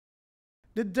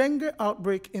The dengue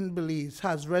outbreak in Belize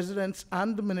has residents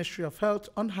and the Ministry of Health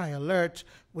on high alert,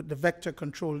 with the Vector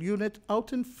Control Unit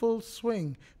out in full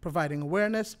swing, providing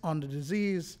awareness on the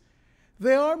disease.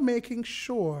 They are making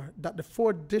sure that the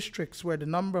 4 districts where the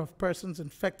number of persons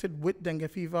infected with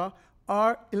dengue fever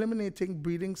are eliminating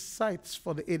breeding sites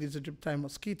for the Aedes Egypti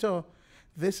mosquito.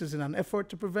 This is in an effort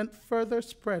to prevent further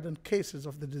spread and cases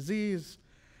of the disease.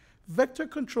 Vector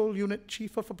Control Unit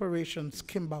Chief of Operations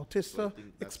Kim Bautista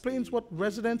explains what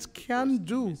residents can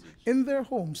do in their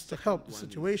homes to help the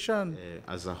situation.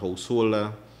 As a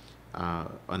householder,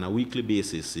 on a weekly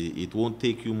basis, it won't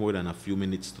take you more than a few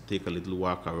minutes to take a little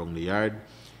walk around the yard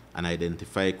and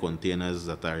identify containers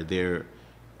that are there,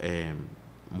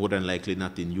 more than likely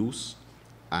not in use,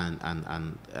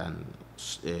 and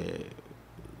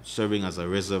serving as a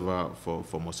reservoir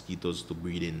for mosquitoes to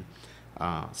breed in.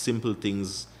 Simple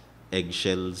things: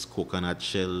 eggshells, coconut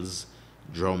shells,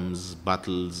 drums,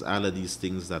 bottles, all of these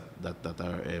things that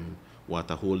are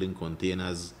water holding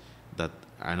containers that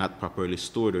are not properly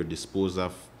stored or disposed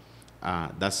of.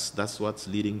 That's what's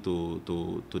leading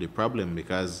to the problem,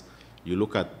 because you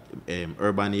look at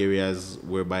urban areas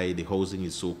whereby the housing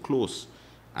is so close,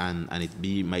 and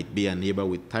it might be a neighbor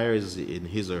with tires in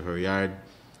his or her yard,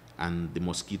 and the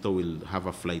mosquito will have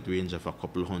a flight range of a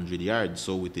couple hundred yards.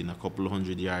 So within a couple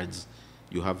hundred yards,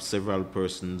 you have several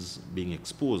persons being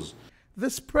exposed. The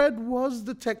spread was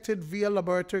detected via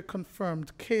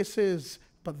laboratory-confirmed cases,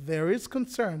 but there is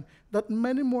concern that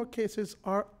many more cases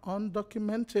are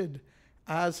undocumented.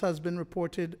 As has been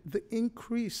reported, the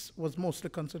increase was mostly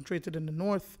concentrated in the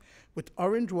north, with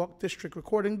Orange Walk District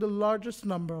recording the largest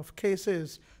number of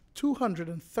cases,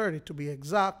 230 to be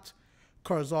exact.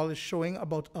 Corozal is showing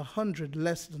about 100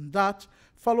 less than that,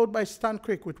 followed by Stan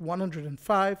Creek with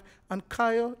 105 and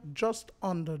Cayo just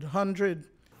under the 100.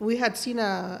 We had seen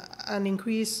an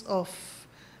increase of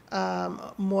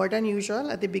more than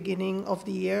usual at the beginning of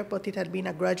the year, but it had been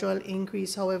a gradual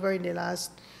increase. However, in the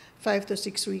last 5 to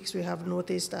 6 weeks, we have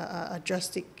noticed a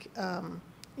drastic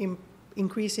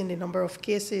increase in the number of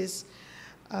cases.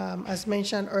 As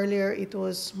mentioned earlier, it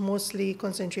was mostly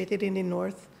concentrated in the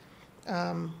north.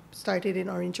 Started in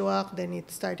Orange Walk, then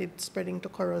it started spreading to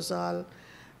Corozal.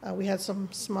 We had some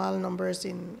small numbers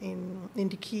in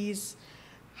the Keys.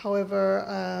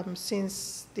 However,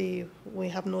 since we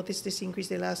have noticed this increase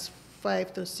the last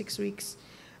 5 to 6 weeks,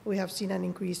 we have seen an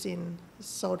increase in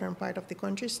southern part of the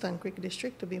country, Stan Creek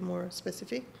District to be more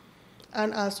specific,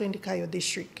 and also in the Cayo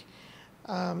District.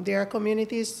 There are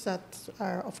communities that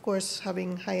are, of course,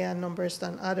 having higher numbers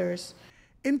than others.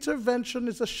 Intervention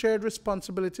is a shared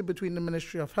responsibility between the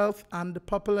Ministry of Health and the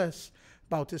populace.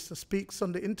 Bautista speaks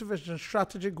on the intervention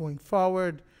strategy going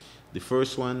forward. The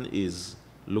first one is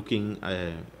looking,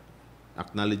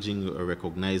 acknowledging or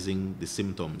recognizing the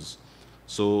symptoms,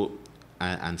 so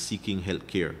and seeking health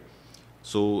care.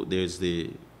 So there's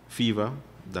the fever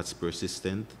that's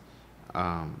persistent,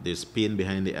 there's pain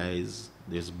behind the eyes,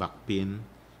 there's back pain,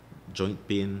 joint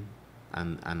pain,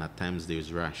 and at times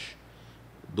there's rash.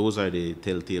 Those are the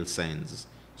telltale signs.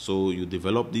 So you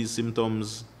develop these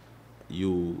symptoms,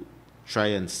 you try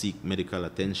and seek medical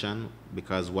attention,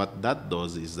 because what that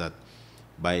does is that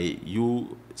by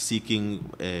you seeking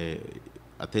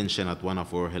attention at one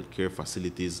of our healthcare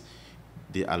facilities,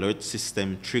 the alert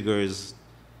system triggers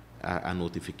a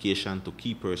notification to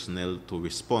key personnel to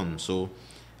respond. So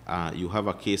you have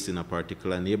a case in a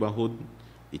particular neighborhood,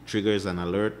 it triggers an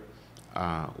alert,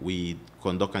 we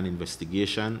conduct an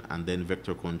investigation, and then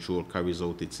Vector Control carries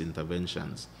out its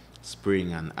interventions,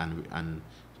 spraying and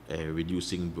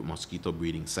reducing mosquito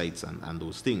breeding sites and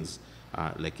those things.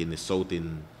 Like in the south,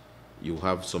 you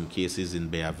have some cases in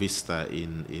Bella Vista,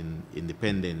 in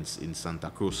Independence, in Santa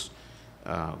Cruz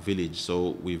village.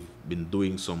 So we've been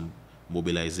doing some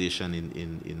mobilization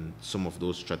in some of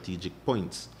those strategic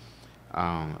points.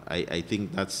 I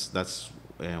think that's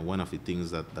one of the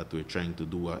things that we're trying to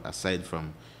do, aside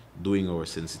from doing our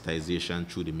sensitization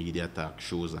through the media talk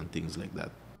shows and things like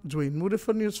that. Duane, Moody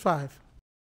for News 5.